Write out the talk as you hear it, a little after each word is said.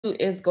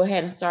is go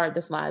ahead and start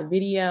this live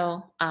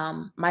video.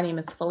 My name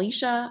is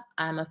Felicia.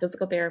 I'm a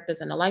physical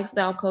therapist and a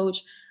lifestyle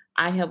coach.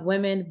 I help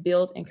women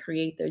build and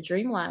create their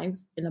dream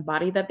lives in a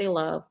body that they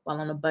love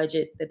while on a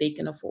budget that they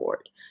can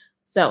afford.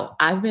 So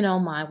I've been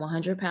on my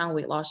 100-pound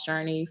weight loss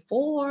journey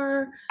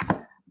for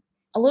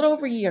a little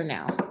over a year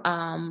now,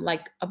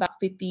 like about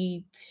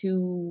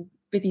 52,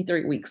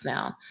 53 weeks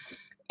now.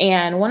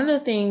 And one of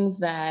the things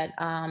that,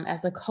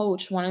 as a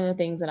coach, one of the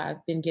things that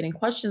I've been getting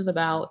questions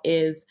about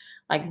is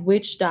like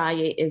which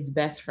diet is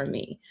best for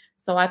me.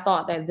 So I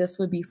thought that this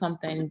would be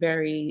something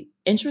very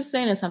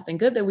interesting and something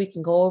good that we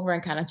can go over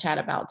and kind of chat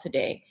about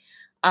today.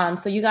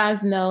 So you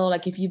guys know,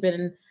 like if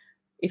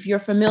you're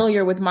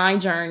familiar with my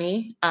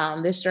journey,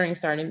 this journey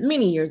started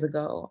many years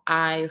ago.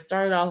 I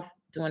started off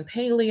doing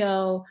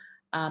paleo.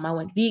 I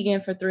went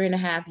vegan for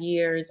 3.5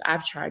 years.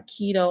 I've tried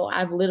keto.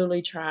 I've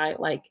literally tried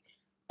like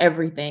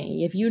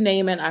everything. If you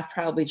name it, I've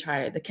probably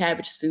tried it. The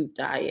cabbage soup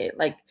diet,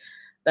 like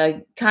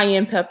the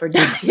cayenne pepper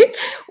diet,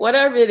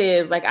 whatever it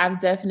is, like I've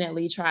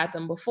definitely tried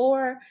them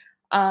before.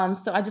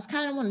 So I just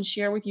kind of want to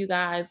share with you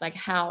guys like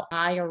how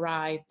I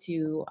arrived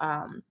to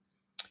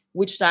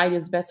which diet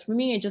is best for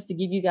me, and just to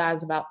give you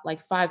guys about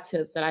like 5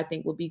 tips that I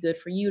think will be good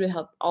for you to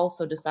help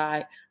also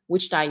decide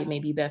which diet may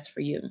be best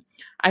for you.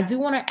 I do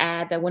want to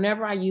add that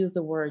whenever I use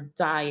the word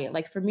diet,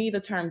 like for me,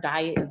 the term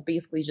diet is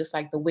basically just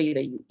like the way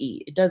that you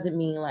eat. It doesn't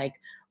mean like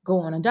go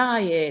on a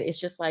diet. It's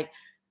just like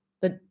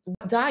what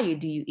diet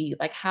do you eat?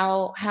 Like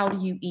how do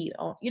you eat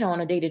on,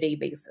 on a day-to-day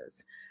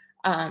basis?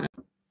 Um,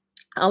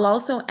 I'll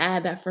also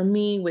add that for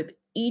me, with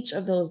each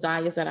of those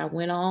diets that I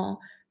went on,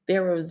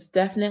 there was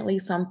definitely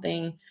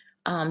something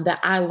that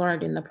I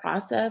learned in the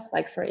process.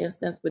 Like for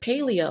instance, with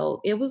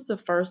paleo, it was the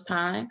first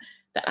time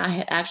that I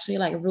had actually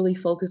like really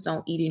focused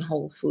on eating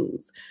whole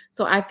foods.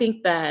 So I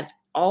think that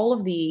all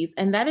of these,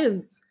 and that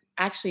is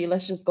actually,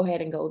 let's just go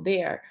ahead and go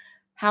there.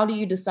 How do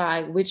you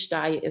decide which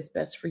diet is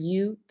best for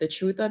you? The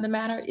truth of the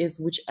matter is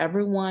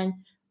whichever one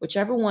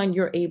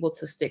you're able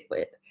to stick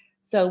with.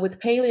 So with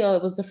paleo,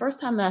 it was the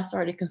first time that I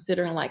started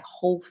considering like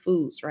whole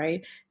foods,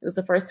 right? It was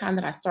the first time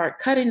that I started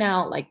cutting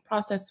out like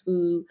processed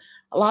food,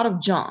 a lot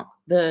of junk,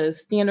 the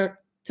standard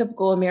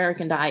typical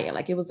American diet.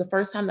 Like it was the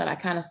first time that I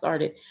kind of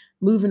started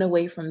moving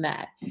away from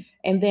that.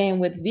 And then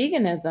with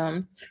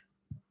veganism,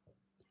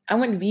 I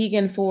went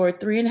vegan for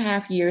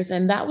 3.5 years,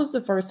 and that was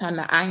the first time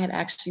that I had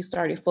actually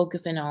started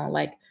focusing on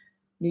like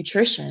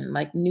nutrition,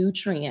 like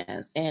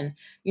nutrients, and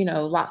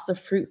lots of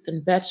fruits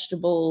and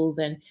vegetables,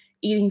 and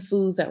eating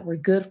foods that were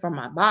good for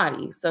my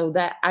body. So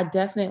that I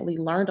definitely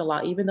learned a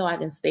lot, even though I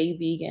didn't stay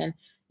vegan,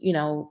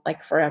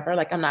 like forever.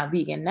 Like I'm not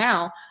vegan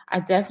now. I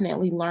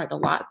definitely learned a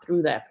lot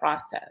through that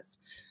process.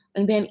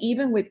 And then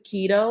even with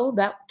keto,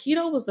 that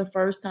keto was the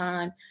first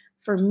time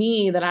for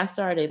me that I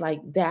started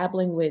like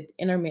dabbling with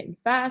intermittent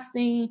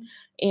fasting.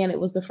 And it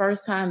was the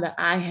first time that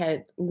I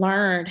had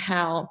learned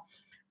how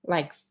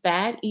like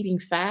eating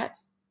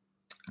fats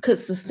could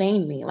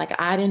sustain me. Like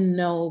I didn't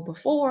know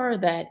before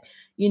that,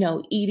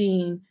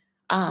 eating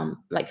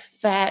like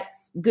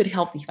fats, good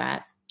healthy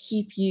fats,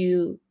 keep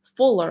you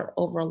fuller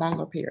over a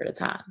longer period of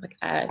time.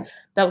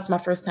 That was my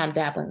first time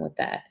dabbling with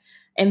that.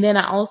 And then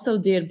I also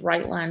did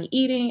Brightline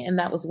Eating, and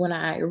that was when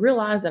I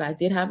realized that I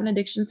did have an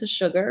addiction to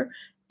sugar,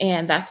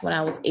 and that's when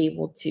I was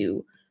able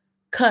to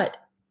cut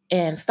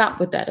and stop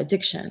with that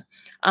addiction.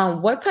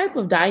 What type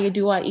of diet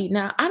do I eat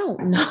now? I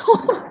don't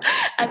know.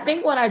 I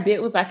think what I did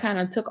was I kind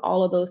of took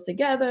all of those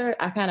together.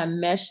 I kind of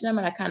meshed them,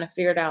 and I kind of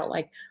figured out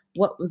like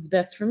what was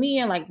best for me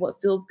and like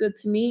what feels good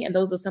to me. And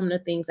those are some of the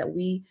things that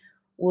we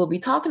will be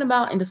talking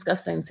about and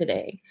discussing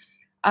today.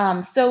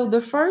 So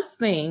the first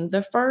thing,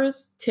 the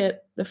first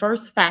tip, the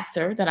first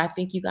factor that I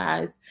think you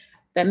guys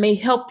that may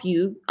help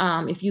you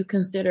if you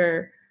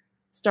consider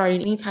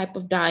starting any type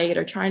of diet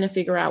or trying to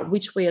figure out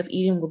which way of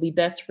eating will be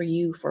best for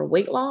you for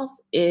weight loss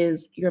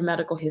is your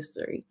medical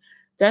history.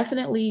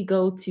 Definitely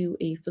go to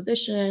a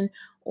physician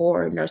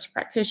or nurse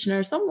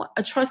practitioner, someone,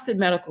 a trusted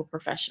medical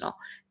professional,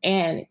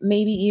 and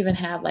maybe even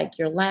have like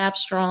your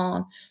labs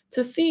drawn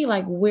to see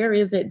like where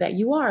is it that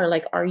you are.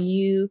 Like, are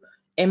you,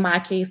 in my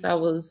case, I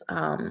was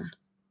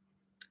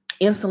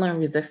insulin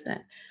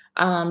resistant.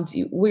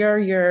 Where are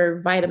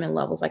your vitamin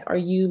levels? Like, are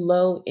you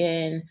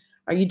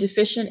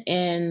deficient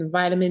in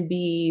vitamin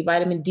B,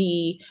 vitamin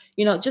D?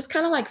 Just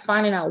kind of like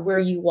finding out where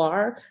you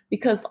are,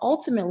 because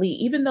ultimately,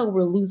 even though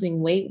we're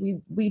losing weight,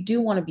 we do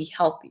want to be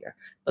healthier.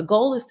 The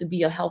goal is to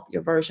be a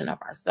healthier version of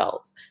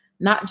ourselves,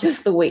 not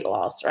just the weight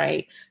loss,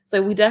 right?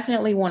 So we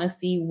definitely want to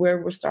see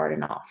where we're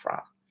starting off from.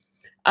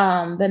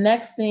 The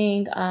next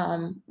thing,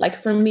 like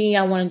for me,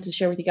 I wanted to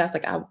share with you guys,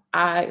 like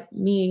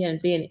me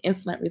and being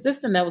insulin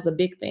resistant, that was a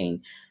big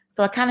thing.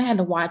 So I kind of had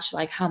to watch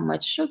like how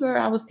much sugar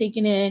I was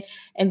taking in.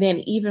 And then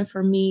even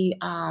for me,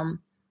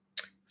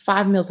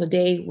 5 meals a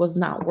day was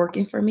not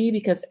working for me,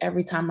 because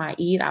every time I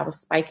eat, I was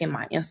spiking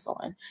my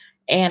insulin.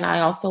 And I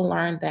also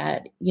learned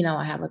that,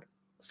 I have a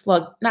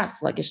not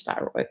sluggish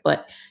thyroid,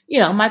 but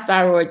my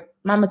thyroid,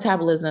 my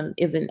metabolism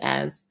isn't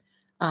as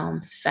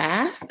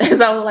fast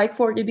as I would like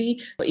for it to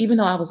be. But even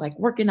though I was like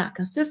working out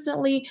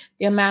consistently,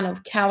 the amount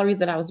of calories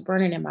that I was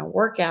burning in my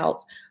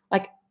workouts,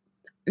 like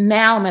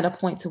now I'm at a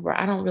point to where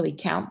I don't really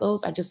count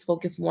those. I just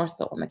focus more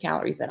so on the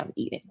calories that I'm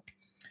eating.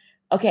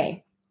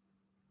 Okay,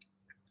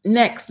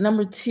 next,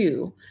 number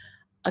two,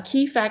 a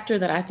key factor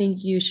that I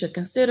think you should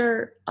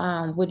consider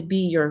would be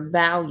your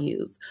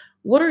values.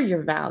 What are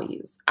your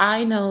values?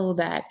 I know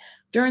that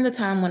during the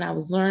time when I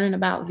was learning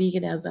about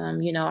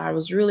veganism, I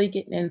was really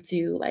getting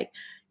into like,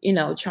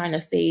 trying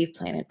to save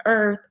planet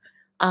Earth.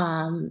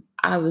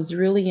 I was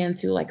really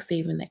into like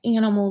saving the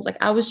animals. Like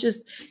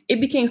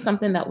it became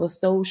something that was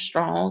so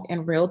strong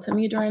and real to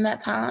me during that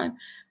time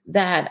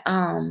that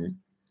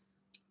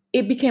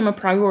it became a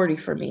priority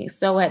for me.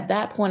 So at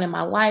that point in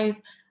my life,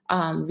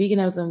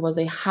 veganism was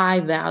a high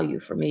value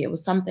for me. It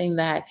was something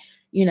that,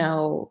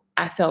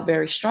 I felt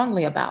very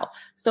strongly about.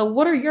 So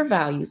what are your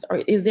values? Or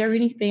is there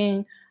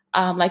anything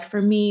like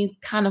for me,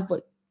 kind of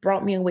what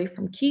brought me away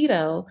from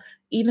keto,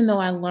 even though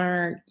I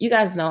learned, you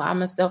guys know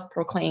I'm a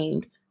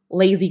self-proclaimed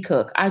lazy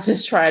cook. I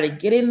just try to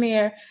get in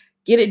there,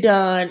 get it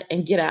done,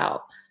 and get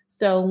out.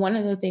 So one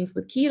of the things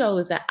with keto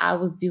is that I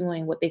was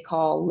doing what they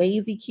call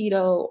lazy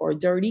keto or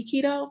dirty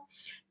keto.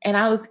 And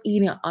I was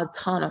eating a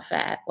ton of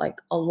fat, like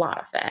a lot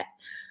of fat.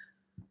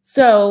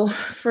 So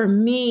for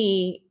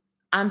me,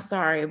 I'm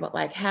sorry, but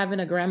like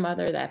having a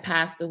grandmother that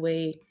passed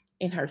away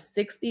in her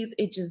 60s,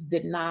 it just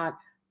did not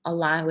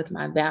align with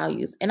my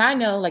values. And I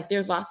know like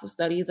there's lots of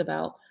studies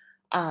about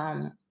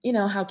how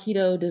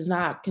keto does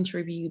not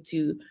contribute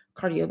to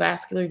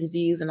cardiovascular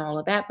disease and all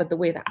of that. But the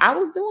way that I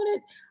was doing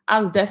it,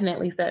 I was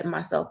definitely setting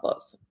myself up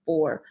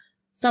for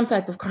some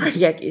type of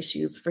cardiac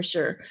issues for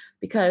sure.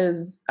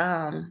 Because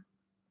I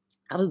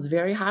was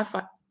very high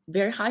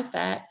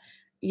fat,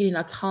 eating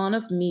a ton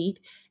of meat,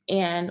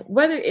 and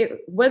whether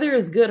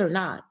it's good or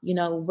not,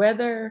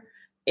 whether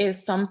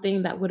it's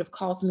something that would have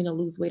caused me to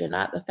lose weight or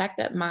not, the fact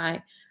that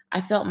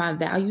I felt my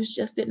values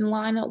just didn't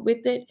line up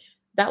with it,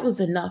 that was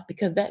enough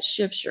because that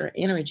shifts your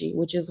energy,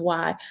 which is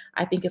why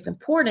I think it's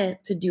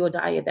important to do a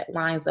diet that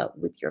lines up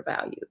with your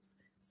values.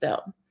 So,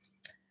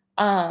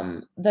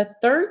 the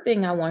third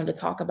thing I wanted to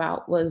talk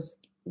about was,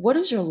 what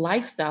does your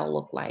lifestyle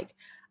look like?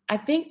 I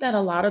think that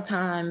a lot of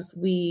times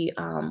wait,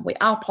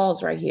 I'll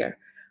pause right here.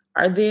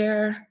 Are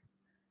there,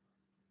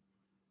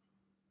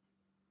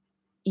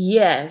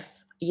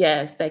 yes,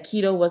 yes, that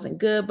keto wasn't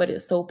good, but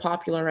it's so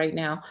popular right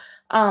now.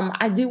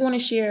 I do want to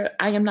share,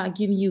 I am not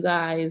giving you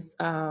guys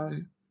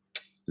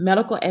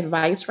medical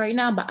advice right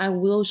now, but I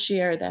will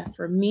share that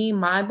for me,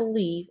 my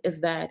belief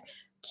is that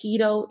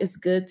keto is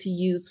good to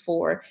use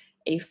for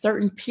a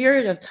certain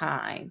period of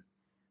time,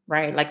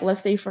 right? Like,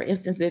 let's say, for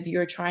instance, if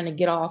you're trying to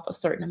get off a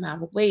certain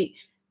amount of weight,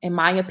 in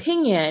my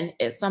opinion,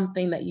 it's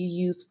something that you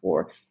use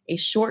for a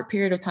short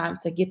period of time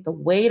to get the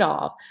weight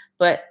off.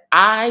 But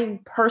I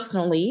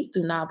personally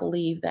do not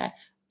believe that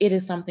it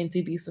is something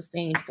to be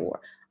sustained for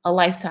a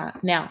lifetime.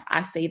 Now,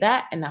 I say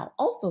that, and I'll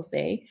also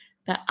say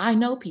that I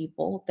know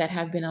people that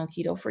have been on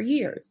keto for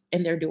years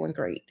and they're doing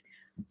great.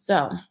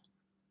 So,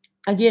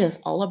 again, it's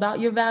all about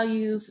your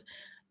values.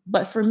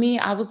 But for me,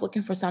 I was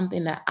looking for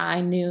something that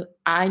I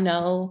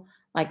know,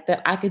 like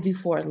that I could do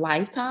for a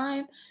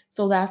lifetime.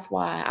 So that's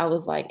why I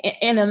was like,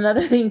 and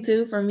another thing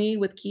too, for me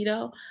with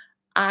keto,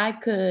 I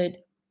could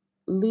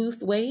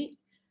lose weight.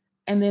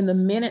 And then the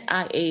minute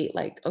I ate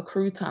like a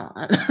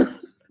crouton,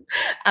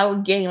 I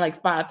would gain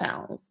like 5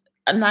 pounds.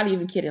 I'm not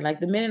even kidding. Like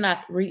the minute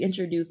I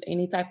reintroduce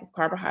any type of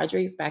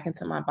carbohydrates back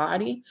into my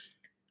body,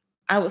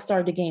 I would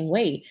start to gain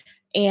weight.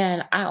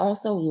 And I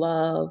also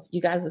love, you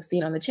guys have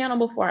seen on the channel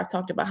before, I've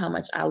talked about how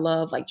much I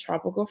love like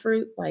tropical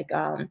fruits, like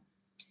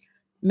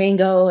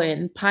mango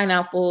and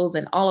pineapples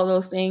and all of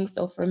those things.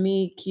 So for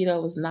me,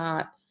 keto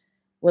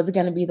wasn't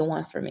going to be the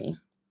one for me.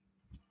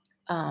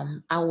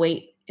 I'll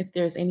wait if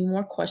there's any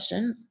more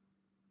questions.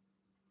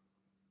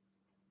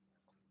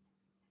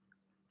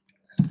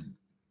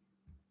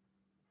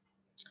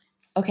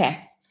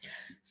 Okay.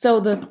 So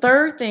the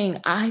third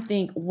thing I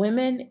think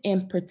women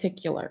in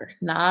particular,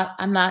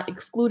 I'm not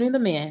excluding the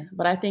men,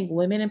 but I think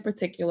women in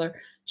particular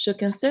should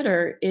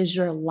consider is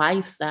your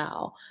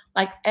lifestyle.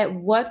 Like at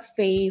what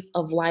phase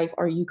of life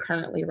are you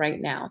currently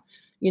right now?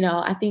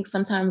 I think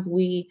sometimes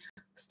we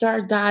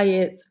start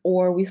diets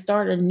or we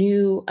start a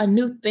new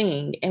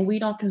thing and we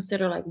don't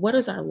consider like what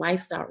does our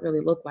lifestyle really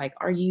look like?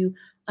 Are you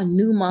a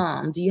new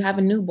mom? Do you have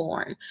a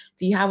newborn?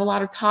 Do you have a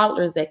lot of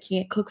toddlers that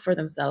can't cook for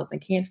themselves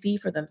and can't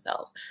feed for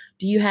themselves?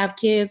 Do you have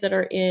kids that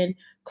are in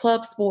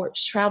club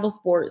sports, travel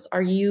sports?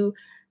 Are you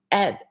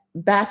at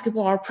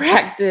basketball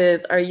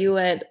practice? Are you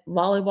at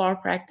volleyball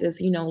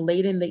practice,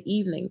 late in the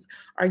evenings?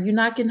 Are you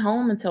not getting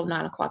home until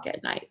 9 o'clock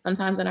at night?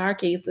 Sometimes in our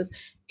cases,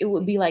 it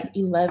would be like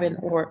 11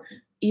 or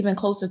even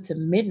closer to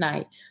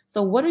midnight.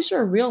 So, what does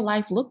your real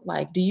life look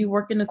like? Do you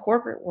work in the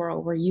corporate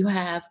world where you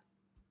have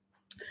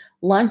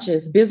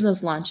lunches,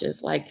 business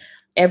lunches, like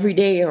every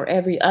day or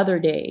every other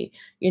day?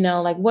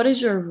 Like what does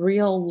your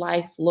real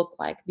life look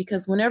like?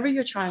 Because whenever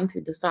you're trying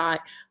to decide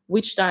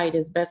which diet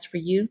is best for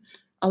you,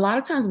 a lot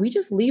of times we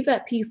just leave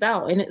that piece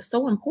out, and it's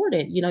so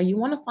important. You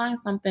want to find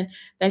something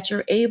that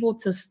you're able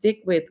to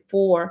stick with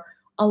for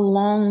a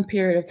long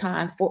period of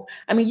time.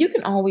 I mean, you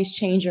can always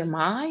change your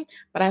mind,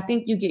 but I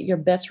think you get your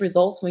best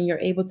results when you're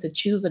able to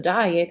choose a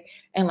diet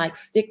and like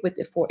stick with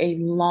it for a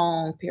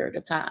long period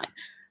of time.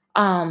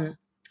 Um,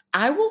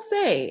 I will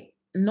say,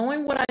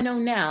 knowing what I know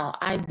now,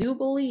 I do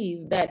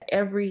believe that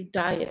every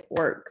diet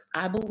works.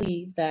 I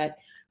believe that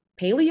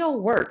paleo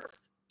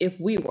works if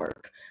we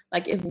work.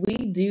 Like if we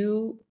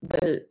do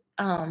the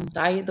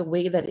diet the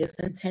way that it's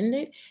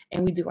intended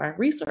and we do our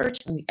research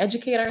and we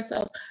educate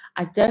ourselves,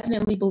 I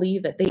definitely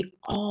believe that they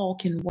all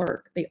can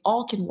work. They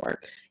all can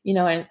work.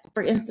 And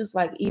for instance,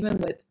 like even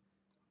with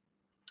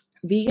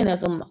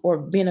veganism or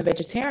being a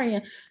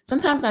vegetarian,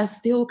 sometimes I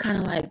still kind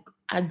of like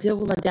I deal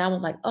with like down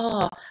with like,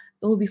 oh,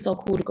 it would be so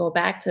cool to go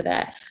back to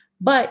that.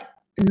 But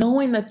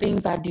knowing the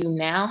things I do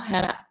now,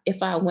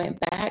 if I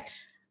went back,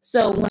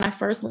 so when I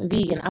first went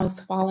vegan, I was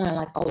following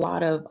like a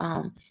lot of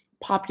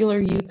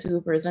popular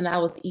YouTubers, and I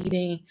was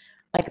eating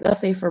like, let's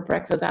say for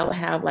breakfast, I would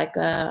have like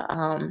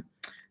a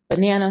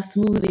banana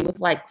smoothie with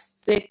like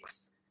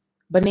 6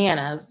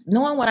 bananas.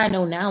 Knowing what I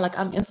know now, like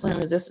I'm insulin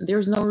resistant,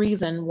 there's no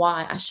reason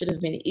why I should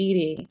have been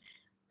eating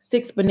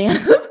 6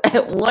 bananas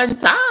at one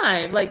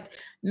time. Like,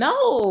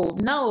 no,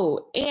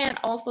 no. And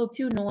also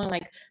too, knowing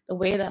like the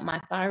way that my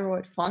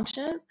thyroid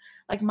functions,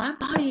 like my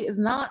body is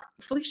not,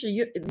 Felicia,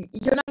 you're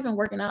not even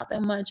working out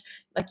that much.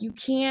 Like you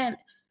can't,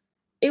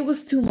 it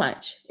was too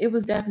much. It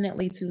was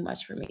definitely too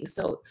much for me.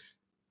 So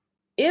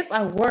if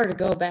I were to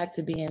go back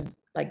to being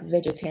like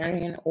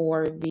vegetarian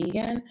or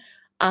vegan,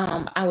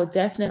 I would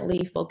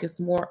definitely focus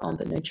more on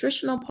the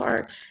nutritional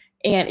part.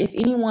 And if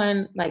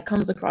anyone like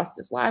comes across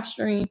this live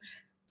stream,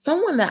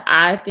 someone that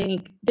I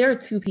think there are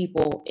two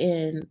people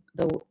in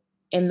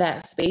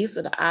that space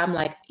that I'm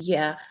like,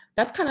 yeah,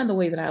 that's kind of the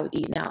way that I would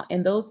eat now.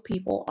 And those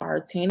people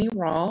are Tanny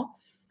Raw.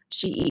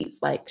 She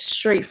eats like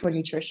straight for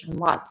nutrition,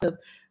 lots of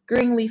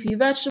green leafy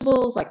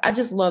vegetables. Like I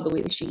just love the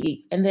way that she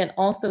eats. And then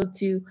also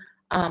too,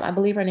 I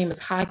believe her name is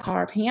High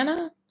Carb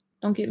Hannah.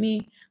 Don't get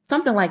me,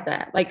 something like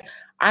that. Like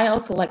I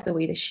also like the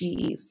way that she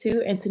eats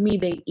too. And to me,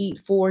 they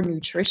eat for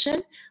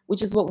nutrition,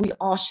 which is what we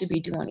all should be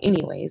doing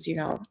anyways,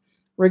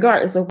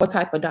 regardless of what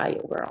type of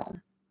diet we're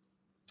on.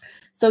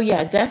 So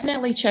yeah,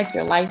 definitely check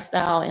your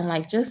lifestyle and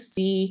like just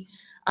be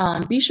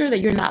sure that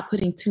you're not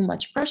putting too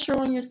much pressure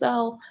on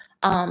yourself.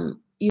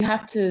 You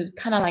have to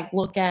kind of like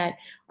look at,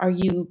 are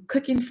you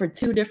cooking for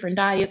 2 different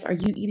diets? Are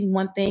you eating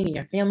one thing and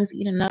your family's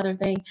eating another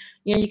thing?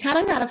 You kind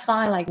of got to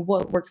find like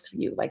what works for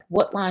you, like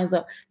what lines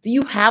up. Do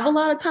you have a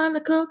lot of time to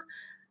cook?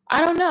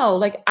 I don't know.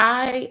 Like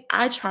I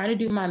try to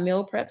do my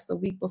meal preps the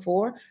week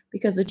before,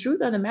 because the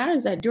truth of the matter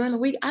is that during the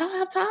week I don't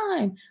have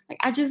time. Like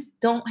I just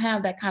don't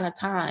have that kind of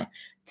time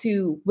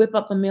to whip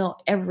up a meal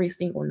every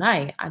single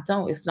night. I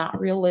don't. It's not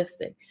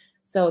realistic.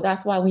 So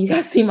that's why when you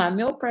guys see my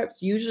meal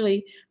preps,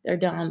 usually they're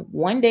done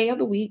one day of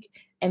the week,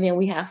 and then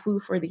we have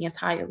food for the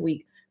entire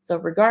week. So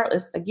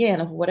regardless,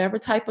 again, of whatever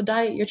type of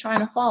diet you're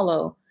trying to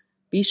follow,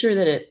 be sure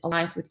that it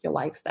aligns with your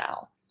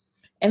lifestyle.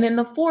 And then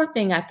the fourth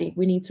thing I think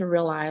we need to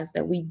realize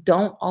that we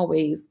don't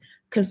always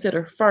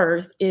consider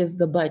first is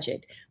the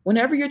budget.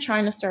 Whenever you're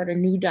trying to start a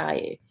new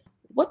diet,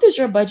 what does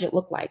your budget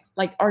look like?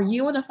 Like, are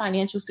you in a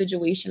financial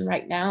situation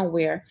right now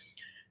where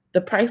the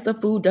price of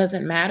food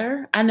doesn't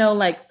matter? I know,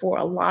 like, for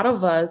a lot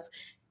of us,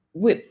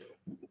 with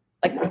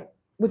like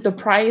with the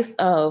price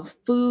of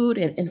food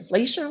and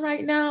inflation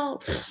right now,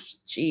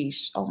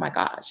 geez, oh my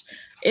gosh,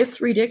 it's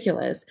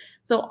ridiculous.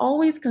 So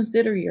always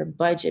consider your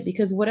budget,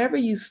 because whatever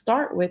you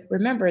start with,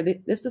 remember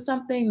that this is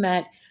something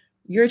that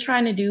you're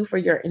trying to do for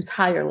your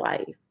entire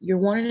life. You're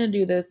wanting to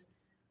do this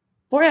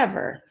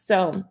forever.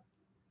 So,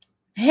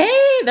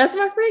 hey, that's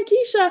my friend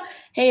Keisha.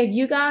 Hey,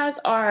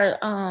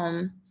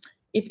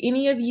 if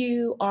any of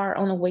you are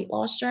on a weight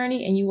loss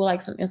journey and you would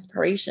like some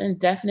inspiration,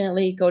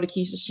 definitely go to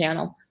Keisha's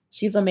channel.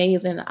 She's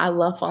amazing. I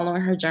love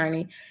following her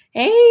journey.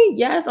 Hey,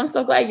 yes, I'm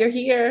so glad you're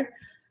here.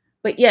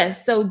 But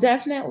yes, so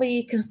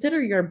definitely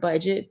consider your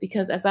budget,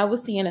 because as I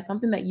was saying, it's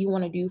something that you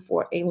want to do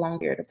for a long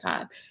period of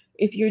time.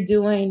 If you're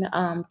doing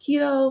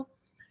keto,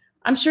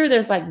 I'm sure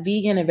there's like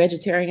vegan and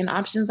vegetarian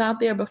options out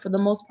there, but for the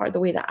most part, the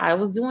way that I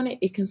was doing it,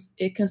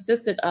 it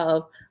consisted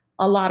of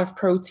a lot of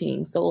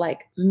protein. So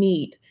like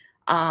meat,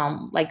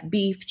 like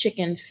beef,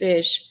 chicken,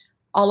 fish,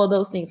 all of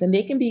those things. And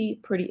they can be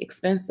pretty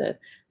expensive.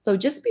 So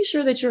just be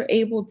sure that you're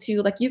able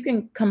to, like, you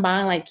can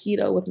combine like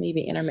keto with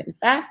maybe intermittent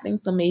fasting.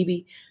 So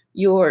maybe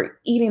you're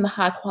eating the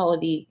high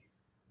quality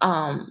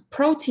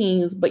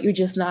proteins, but you're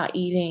just not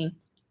eating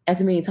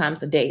as many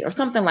times a day or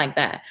something like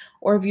that.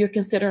 Or if you're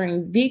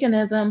considering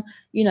veganism,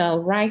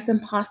 rice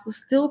and pasta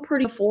still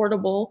pretty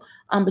affordable,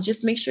 but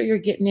just make sure you're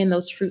getting in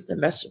those fruits and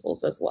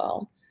vegetables as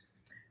well.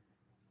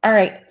 All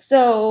right,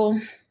 so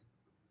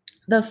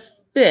the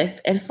fifth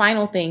and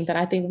final thing that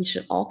I think we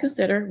should all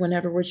consider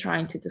whenever we're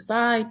trying to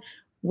decide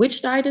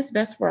which diet is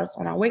best for us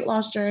on our weight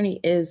loss journey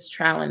is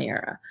trial and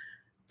error.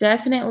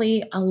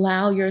 Definitely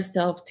allow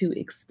yourself to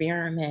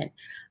experiment.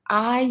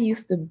 I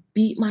used to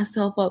beat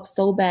myself up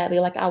so badly.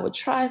 Like I would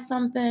try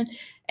something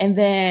and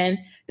then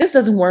this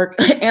doesn't work.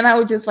 And I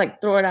would just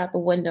like throw it out the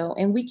window.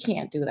 And we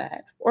can't do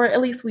that. Or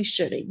at least we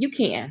shouldn't. You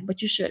can,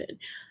 but you shouldn't.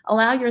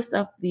 Allow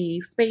yourself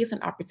the space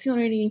and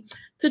opportunity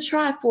to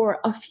try for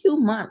a few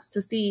months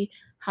to see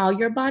how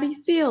your body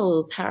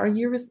feels. How are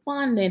you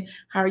responding?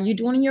 How are you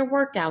doing in your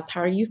workouts?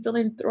 How are you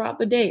feeling throughout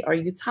the day? Are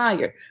you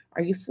tired?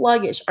 Are you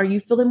sluggish? Are you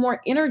feeling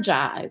more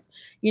energized?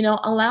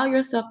 Allow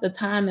yourself the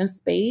time and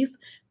space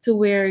to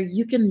where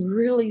you can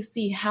really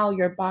see how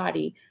your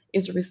body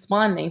is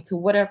responding to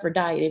whatever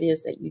diet it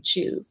is that you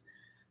choose.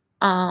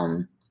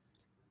 Um,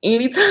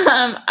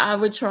 anytime I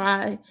would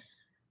try,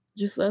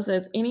 just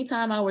says,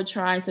 anytime I would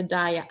try to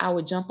diet, I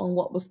would jump on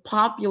what was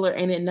popular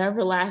and it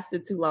never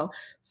lasted too long.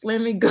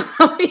 Slim and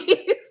gummies.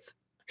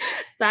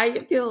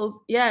 Diet pills.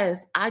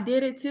 Yes, I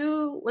did it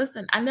too.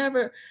 Listen, I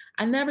never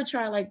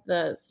tried like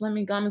the Slim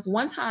and gummies.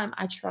 One time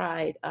I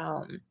tried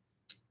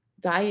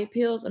diet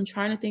pills. I'm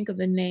trying to think of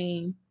the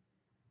name.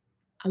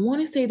 I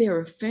want to say they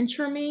were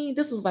Fentramine.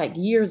 This was like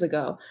years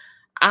ago.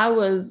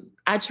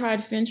 I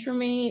tried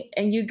Fentramine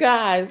and you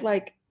guys,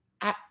 like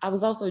I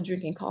was also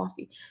drinking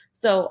coffee.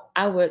 So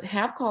I would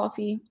have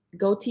coffee,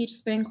 go teach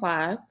spin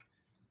class,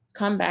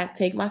 come back,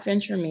 take my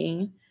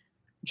Fentramine,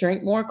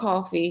 drink more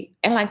coffee,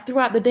 and like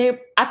throughout the day,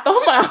 I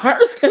thought my heart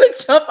was gonna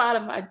jump out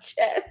of my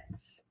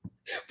chest.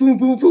 Boom,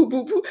 boom, boom,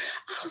 boom, boom.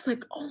 I was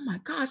like, oh my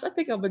gosh, I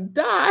think I'm gonna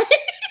die.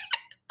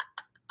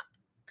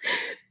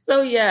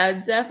 So yeah,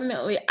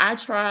 definitely. I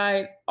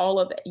tried all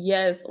of that.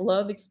 Yes,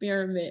 love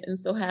experiment and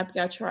so happy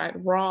I tried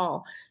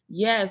raw.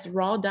 Yes,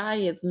 raw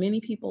diets. Many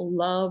people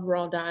love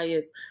raw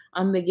diets.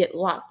 They get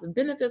lots of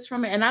benefits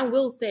from it. And I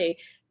will say,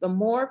 the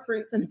more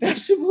fruits and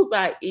vegetables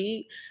I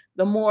eat,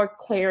 the more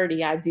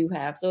clarity I do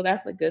have. So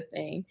that's a good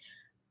thing.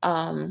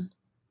 Um,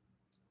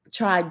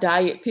 Tried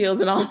diet pills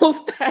and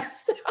almost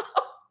passed out.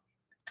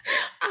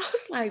 I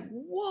was like,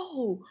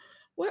 whoa,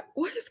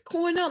 what is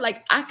going on?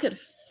 Like I could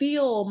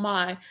feel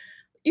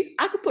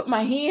I could put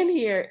my hand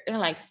here and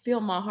like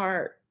feel my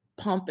heart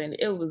pumping.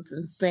 It was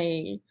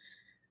insane.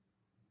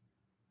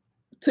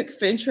 Took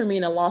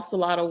Fentramine and lost a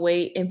lot of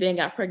weight and then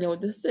got pregnant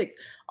with the six.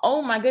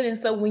 Oh my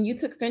goodness. So when you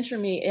took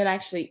Fentramine,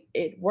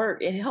 it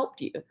worked. It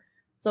helped you.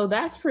 So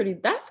that's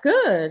good. That's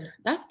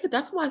good.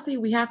 That's why I say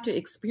we have to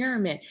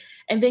experiment.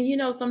 And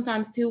then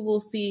sometimes too we'll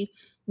see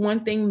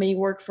one thing may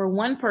work for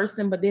one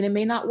person, but then it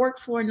may not work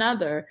for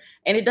another.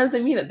 And it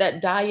doesn't mean that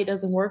that diet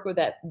doesn't work or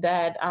that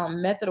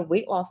method of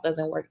weight loss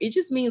doesn't work. It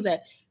just means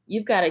that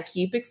you've got to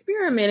keep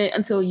experimenting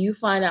until you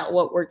find out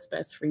what works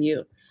best for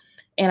you.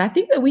 And I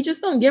think that we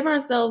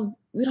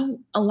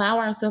don't allow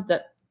ourselves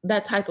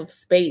that type of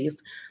space.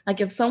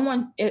 Like if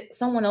someone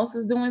else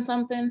is doing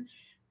something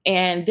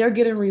and they're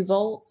getting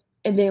results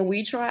and then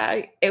we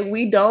try and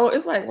we don't,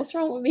 it's like, what's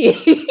wrong with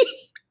me?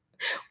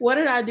 What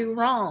did I do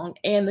wrong?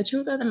 And the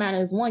truth of the matter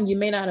is, one, you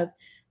may not have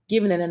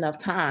given it enough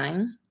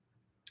time,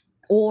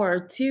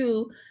 or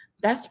two,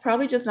 that's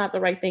probably just not the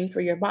right thing for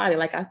your body.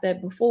 Like I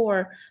said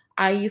before,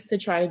 I used to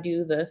try to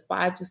do the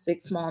 5 to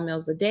 6 small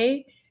meals a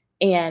day.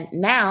 And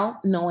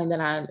now, knowing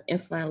that I'm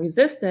insulin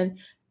resistant,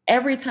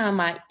 every time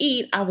I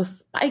eat, I was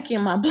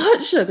spiking my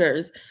blood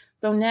sugars.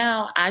 So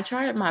now I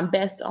try my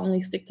best to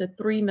only stick to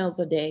 3 meals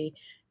a day.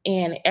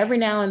 And every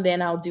now and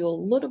then I'll do a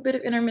little bit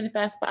of intermittent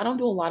fast, but I don't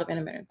do a lot of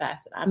intermittent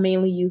fast. I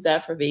mainly use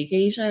that for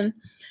vacation.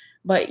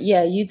 But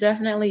yeah, you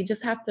definitely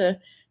just have to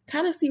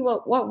kind of see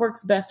what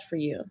works best for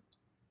you.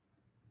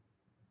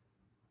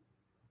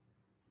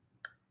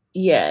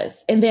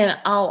 Yes. And then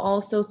I'll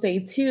also say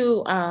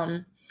too,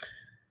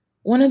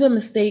 one of the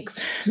mistakes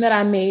that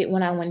I made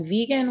when I went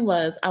vegan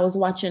was I was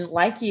watching,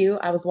 like you,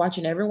 I was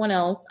watching everyone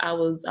else. I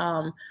was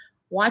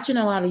watching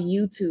a lot of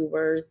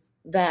YouTubers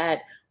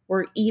that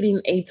were eating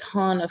a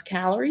ton of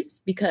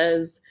calories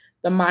because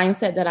the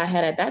mindset that I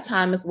had at that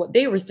time is what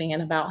they were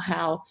saying about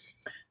how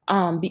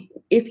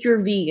if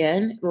you're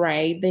vegan,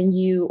 right, then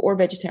you or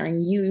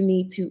vegetarian, you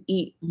need to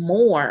eat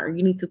more,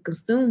 you need to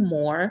consume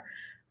more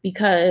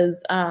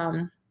because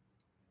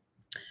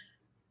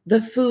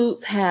the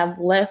foods have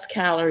less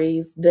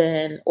calories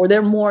than, or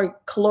they're more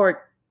caloric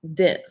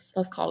dense,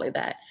 let's call it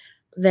that,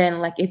 than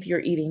like if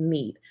you're eating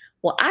meat.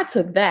 Well, I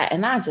took that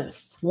and I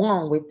just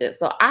swung with it.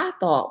 So I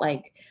thought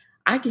like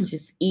I can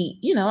just eat,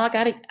 I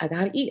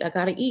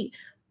gotta eat.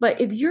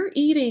 But if you're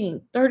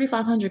eating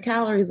 3,500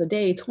 calories a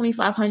day,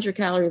 2,500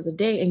 calories a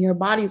day, and your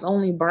body's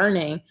only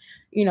burning,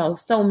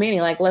 so many,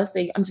 like let's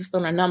say I'm just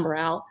throwing a number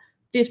out,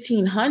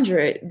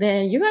 1,500,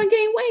 then you're gonna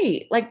gain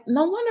weight. Like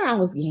no wonder I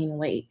was gaining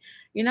weight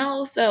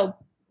so,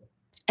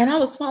 and I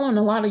was following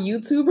a lot of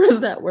YouTubers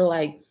that were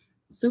like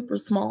super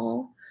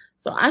small.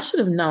 So I should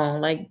have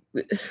known, like,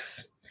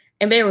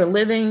 and they were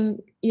living,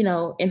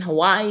 in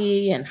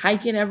Hawaii and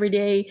hiking every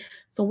day.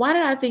 So why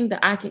did I think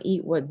that I could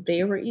eat what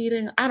they were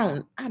eating? I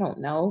don't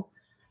know.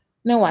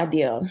 No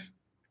idea.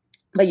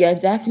 But yeah,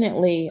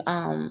 definitely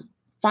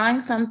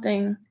find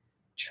something,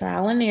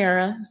 trial and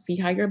error, see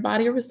how your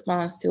body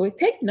responds to it.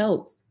 Take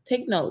notes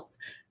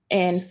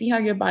and see how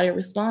your body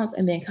responds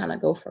and then kind of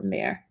go from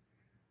there.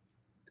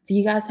 Do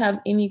you guys have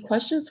any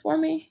questions for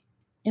me?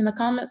 in the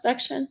comment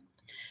section.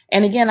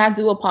 And again, I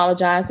do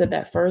apologize if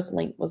that first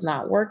link was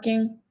not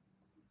working.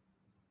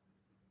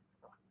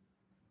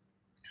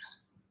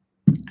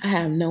 I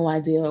have no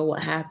idea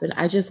what happened.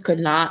 I just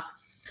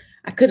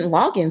I couldn't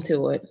log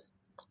into it.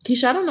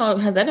 Keisha, I don't know,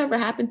 has that ever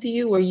happened to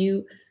you where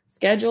you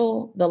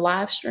schedule the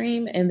live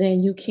stream and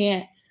then you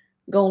can't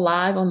go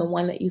live on the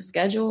one that you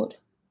scheduled?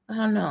 I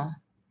don't know.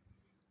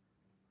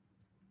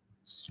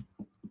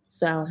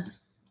 So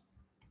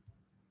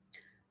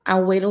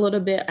I'll wait a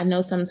little bit. I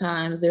know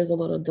sometimes there's a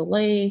little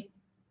delay.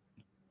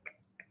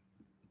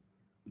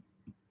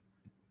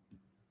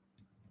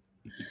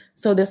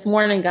 So this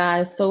morning,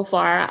 guys, so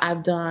far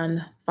I've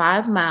done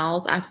 5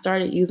 miles. I've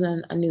started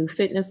using a new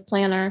fitness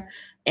planner,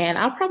 and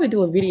I'll probably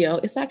do a video.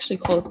 It's actually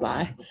close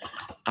by.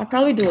 I'll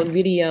probably do a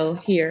video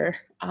here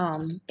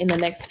in the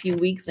next few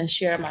weeks and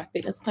share my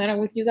fitness planner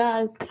with you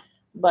guys.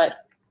 But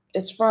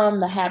it's from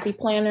the Happy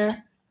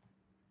Planner.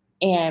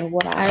 And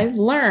what I've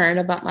learned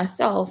about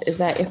myself is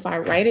that if I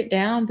write it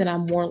down, then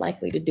I'm more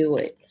likely to do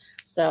it.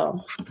 So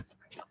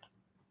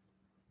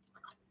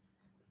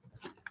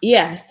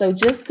yeah, so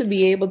just to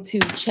be able to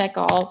check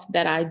off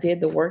that I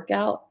did the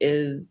workout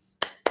is,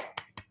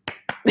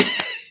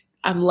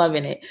 I'm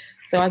loving it.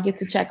 So I get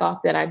to check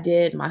off that I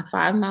did my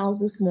 5 miles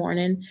this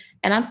morning,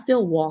 and I'm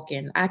still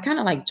walking. I kind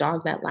of like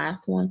jogged that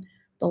last one,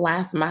 the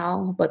last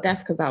mile, but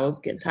that's because I was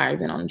getting tired of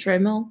being on the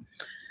treadmill.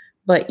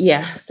 But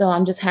yeah, so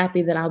I'm just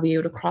happy that I'll be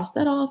able to cross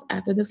that off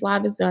after this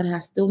live is done, and I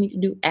still need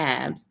to do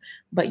abs.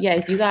 But yeah,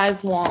 if you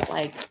guys want,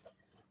 like,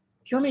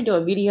 if you want me to do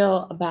a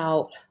video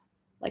about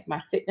like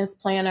my fitness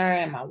planner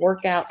and my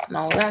workouts and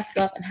all of that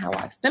stuff and how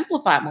I've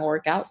simplified my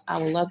workouts, I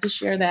would love to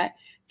share that.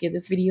 Give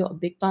this video a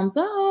big thumbs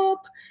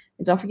up.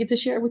 And don't forget to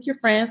share it with your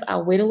friends.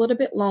 I'll wait a little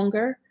bit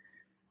longer.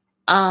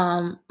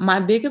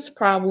 My biggest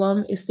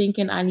problem is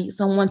thinking I need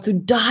someone to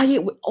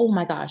diet with, oh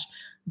my gosh,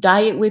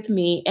 diet with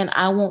me, and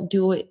I won't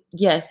do it.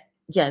 Yes,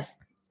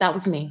 that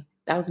was me.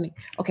 That was me.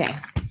 Okay,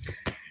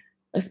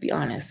 let's be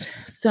honest.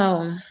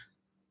 So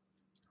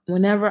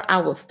whenever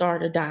I would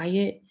start a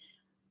diet,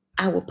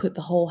 I would put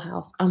the whole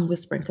house, I'm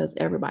whispering because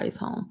everybody's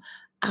home.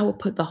 I would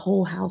put the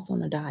whole house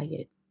on a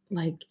diet.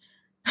 Like,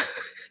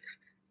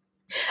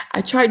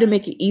 I tried to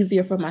make it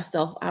easier for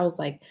myself. I was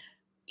like,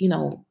 you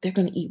know, they're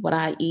going to eat what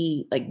I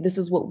eat. Like, this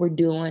is what we're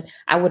doing.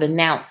 I would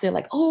announce it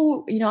like,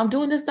 oh, you know, I'm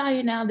doing this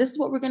diet now. This is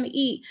what we're going to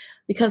eat.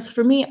 Because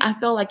for me, I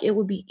felt like it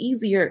would be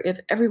easier if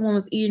everyone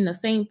was eating the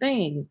same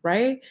thing,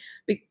 right?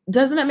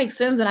 Doesn't that make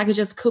sense that I could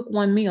just cook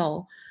one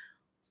meal?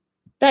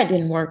 That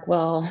didn't work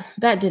well.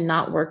 That did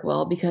not work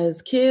well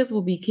because kids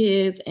will be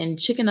kids, and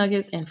chicken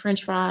nuggets and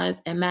french fries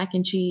and mac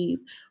and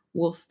cheese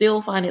will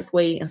still find its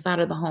way inside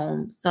of the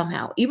home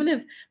somehow, even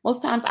if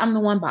most times I'm the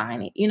one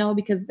buying it, you know,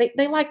 because they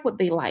like what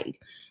they like,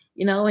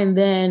 you know. And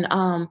then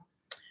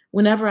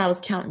whenever I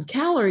was counting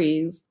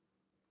calories,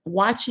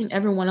 watching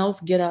everyone else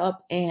get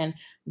up and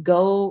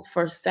go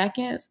for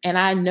seconds, and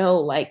I know,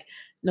 like,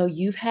 no,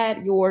 you've had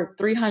your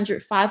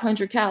 300,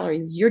 500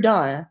 calories, you're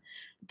done.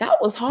 That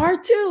was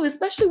hard too,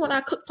 especially when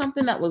I cooked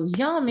something that was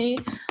yummy.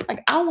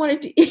 Like, I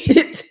wanted to eat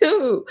it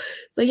too.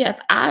 So yes,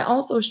 I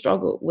also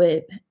struggled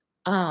with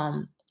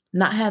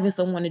not having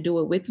someone to do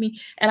it with me.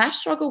 And I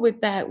struggle with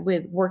that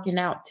with working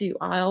out too.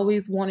 I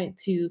always wanted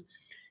to,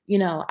 you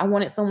know, I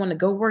wanted someone to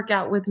go work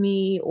out with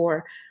me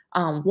or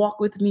walk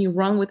with me,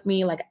 run with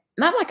me. Like,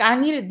 not like I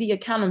needed the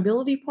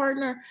accountability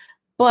partner,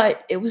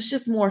 but it was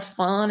just more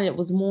fun. It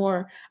was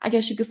more, I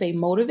guess you could say,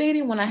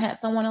 motivating when I had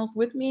someone else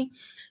with me.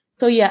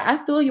 So yeah, I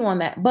feel you on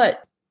that.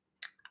 But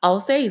I'll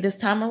say this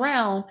time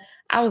around,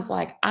 I was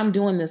like, I'm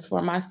doing this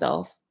for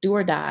myself, do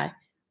or die.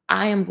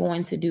 I am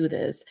going to do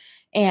this.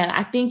 And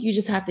I think you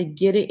just have to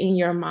get it in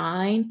your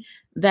mind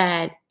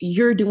that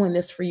you're doing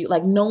this for you.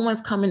 Like, no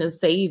one's coming to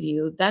save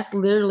you. That's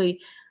literally,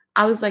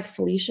 I was like,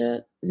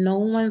 Felicia, no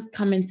one's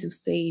coming to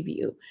save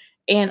you.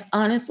 And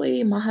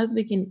honestly, my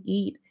husband can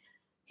eat,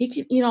 he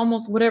can eat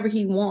almost whatever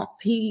he wants.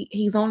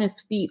 He's on his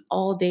feet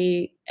all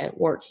day at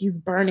work. He's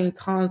burning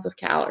tons of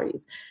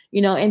calories,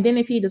 you know. And then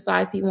if he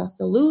decides he wants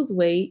to lose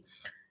weight,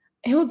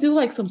 he'll do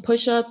like some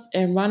push-ups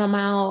and run them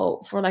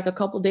out for like a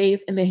couple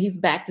days, and then he's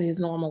back to his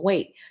normal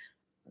weight.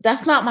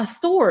 That's not my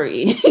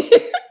story.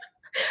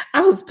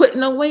 I was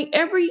putting on weight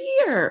every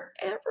year.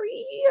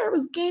 Every year I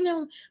was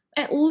gaining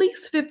at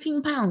least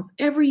 15 pounds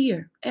every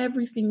year,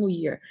 every single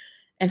year.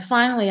 And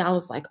finally, I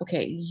was like,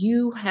 okay,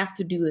 you have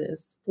to do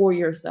this for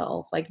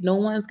yourself. Like, no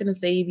one's going to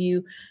save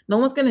you. No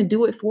one's going to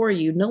do it for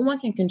you. No one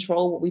can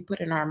control what we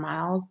put in our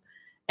mouths.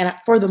 And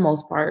for the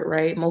most part,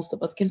 right? Most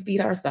of us can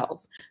feed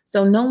ourselves.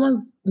 So no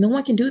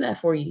one can do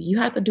that for you. You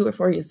have to do it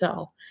for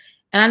yourself.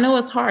 And I know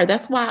it's hard.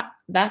 That's why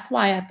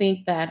I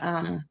think that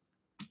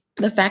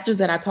the factors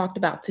that I talked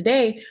about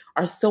today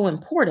are so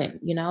important,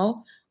 you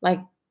know?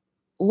 Like,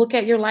 look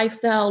at your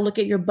lifestyle, look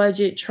at your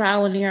budget,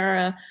 trial and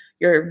error,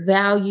 your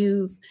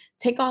values,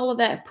 take all of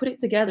that, put it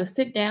together,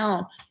 sit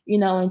down, you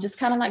know, and just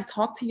kind of like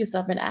talk to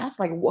yourself and ask,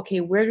 like, okay,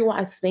 where do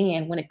I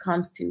stand when it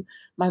comes to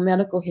my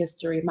medical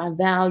history, my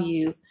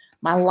values,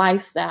 my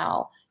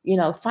lifestyle,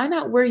 Find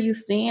out where you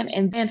stand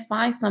and then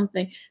find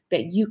something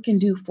that you can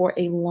do for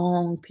a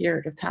long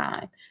period of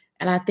time.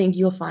 And I think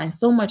you'll find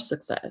so much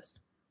success.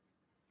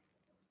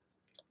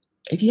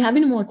 If you have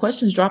any more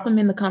questions, drop them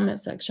in the comment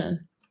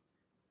section.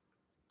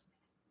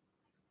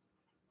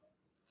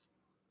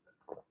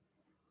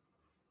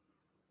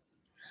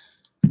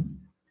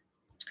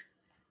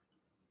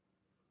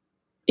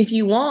 If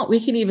you want,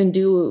 we can even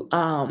do,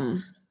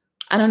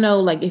 I don't know,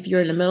 like if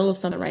you're in the middle of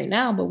something right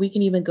now, but we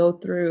can even go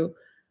through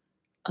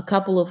a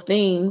couple of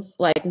things.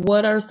 Like,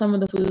 what are some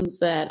of the foods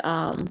that,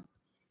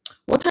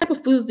 what type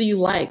of foods do you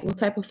like? What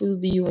type of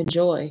foods do you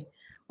enjoy?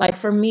 Like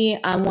for me,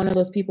 I'm one of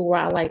those people where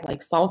I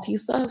like salty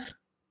stuff.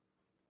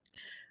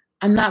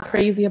 I'm not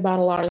crazy about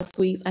a lot of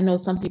sweets. I know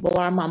some people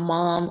are. My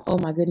mom, oh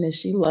my goodness,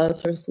 she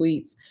loves her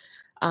sweets.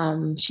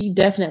 She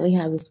definitely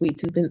has a sweet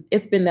tooth, and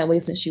it's been that way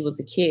since she was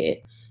a kid.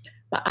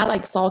 But I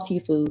like salty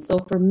food. So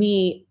for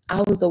me,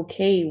 I was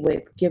okay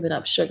with giving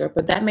up sugar,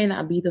 but that may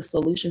not be the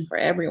solution for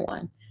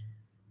everyone.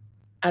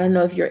 I don't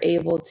know if you're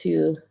able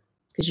to,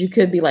 because you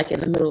could be like in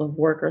the middle of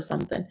work or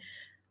something.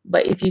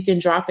 But if you can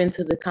drop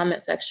into the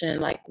comment section,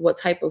 like what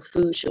type of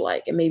food you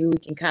like, and maybe we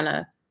can kind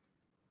of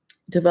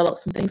develop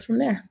some things from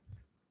there.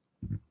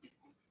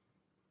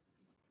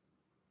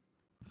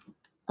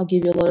 I'll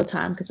give you a little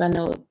time because I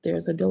know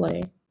there's a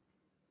delay.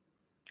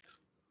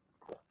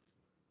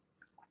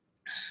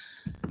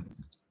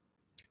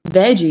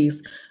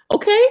 Veggies.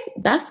 Okay,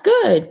 that's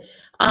good.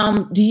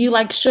 Do you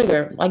like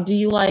sugar? Like, do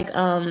you like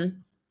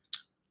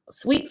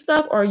sweet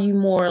stuff, or are you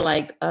more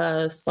like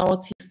a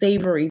salty,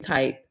 savory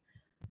type?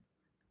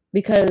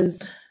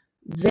 Because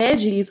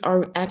veggies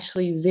are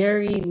actually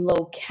very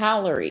low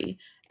calorie.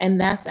 And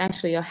that's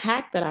actually a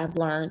hack that I've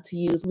learned to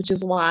use, which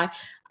is why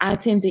I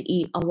tend to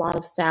eat a lot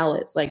of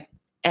salads. Like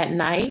at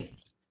night,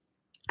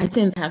 I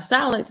tend to have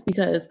salads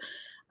because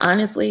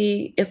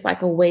honestly, it's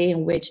like a way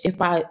in which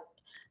if I,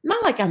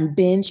 not like I'm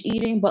binge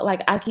eating, but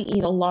like I can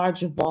eat a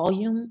large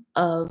volume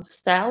of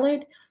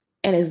salad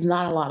and it's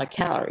not a lot of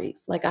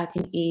calories. Like I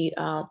can eat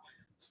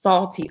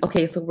salty.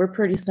 Okay, so we're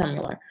pretty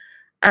similar.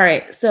 All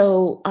right,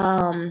 so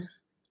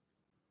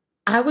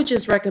I would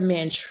just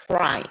recommend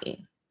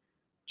trying.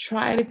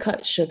 Try to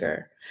cut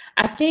sugar.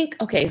 I think,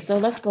 okay, so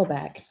let's go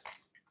back.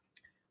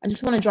 I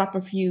just want to drop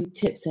a few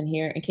tips in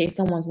here in case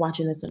someone's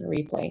watching this in a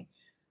replay.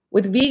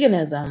 With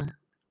veganism,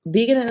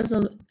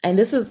 and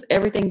this is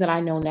everything that I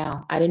know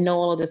now. I didn't know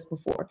all of this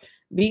before.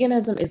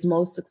 Veganism is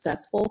most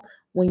successful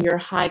when you're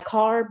high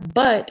carb,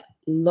 but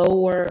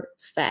lower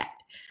fat.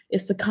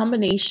 It's the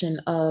combination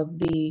of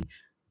the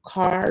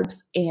carbs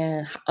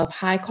and of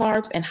high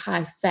carbs and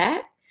high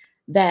fat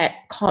that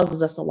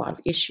causes us a lot of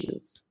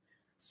issues.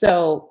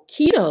 So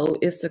keto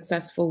is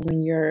successful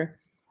when you're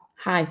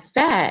high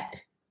fat,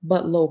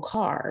 but low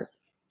carb.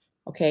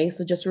 Okay,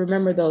 so just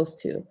remember those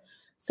two.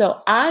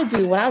 So I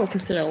do what I would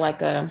consider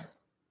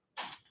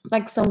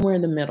like somewhere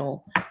in the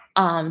middle.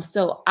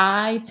 So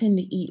I tend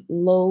to eat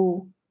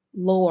lower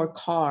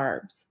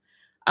carbs,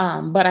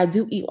 but I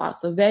do eat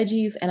lots of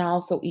veggies and I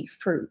also eat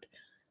fruit.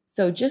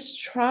 So just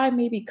try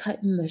maybe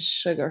cutting the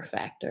sugar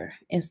factor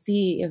and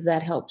see if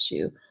that helps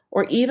you.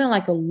 Or even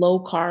like a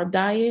low carb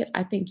diet,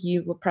 I think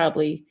you would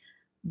probably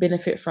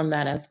benefit from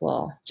that as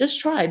well. Just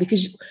try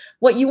because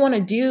what you want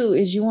to do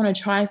is you want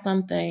to try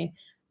something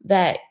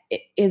that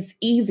is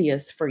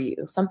easiest for you,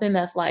 something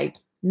that's like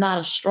not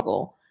a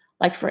struggle.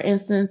 Like for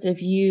instance,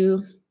 if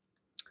you,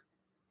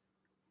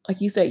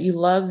 like you said, you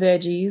love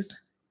veggies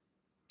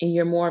and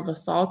you're more of a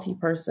salty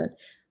person.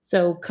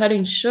 So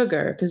cutting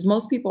sugar, because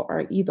most people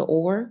are either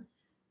or.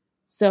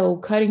 So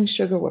cutting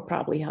sugar would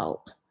probably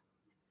help.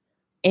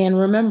 And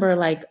remember,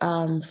 like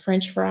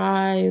French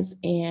fries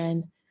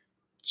and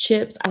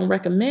chips, I don't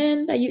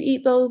recommend that you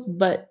eat those,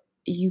 but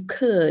you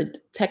could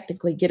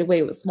technically get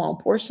away with small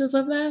portions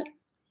of that.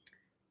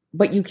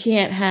 But you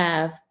can't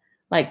have,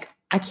 like,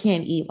 I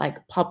can't eat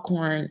like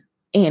popcorn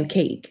and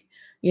cake.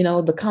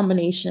 The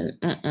combination,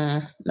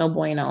 no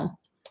bueno.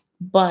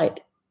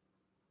 But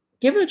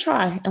give it a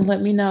try and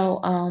let me know.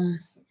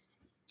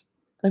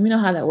 Let me know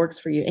how that works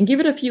for you, and give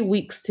it a few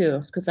weeks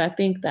too, because I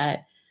think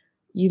that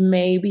you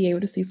may be able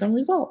to see some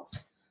results.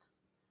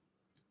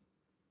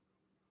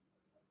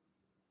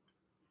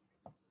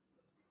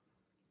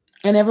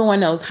 And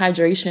everyone knows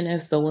hydration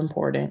is so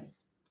important.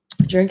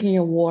 Drinking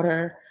your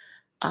water.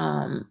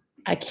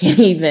 I can't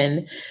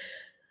even,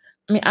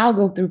 I mean, I'll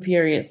go through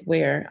periods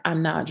where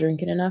I'm not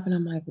drinking enough and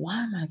I'm like,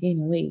 why am I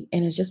gaining weight?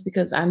 And it's just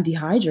because I'm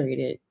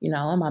dehydrated,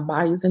 and my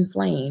body's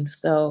inflamed.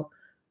 So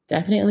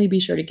definitely be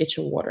sure to get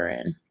your water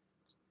in.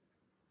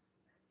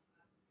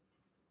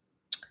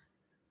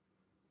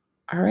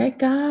 All right,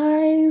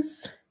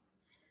 guys.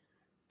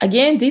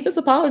 Again, deepest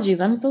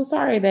apologies. I'm so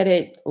sorry that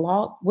it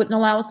wouldn't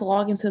allow us to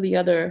log into the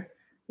other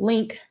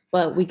link,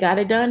 but we got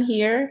it done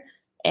here.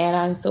 And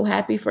I'm so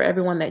happy for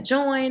everyone that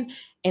joined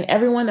and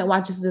everyone that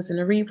watches this in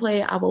the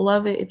replay. I would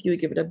love it if you would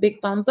give it a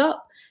big thumbs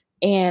up.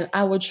 And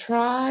I would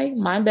try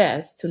my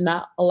best to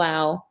not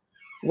allow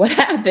what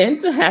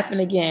happened to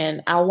happen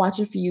again. I'll watch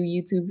a few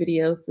YouTube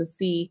videos to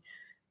see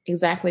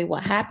exactly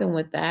what happened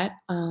with that.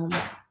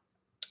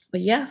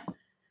 But yeah.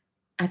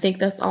 I think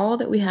that's all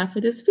that we have for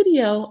this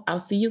video. I'll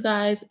see you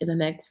guys in the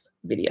next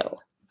video.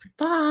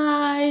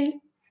 Bye.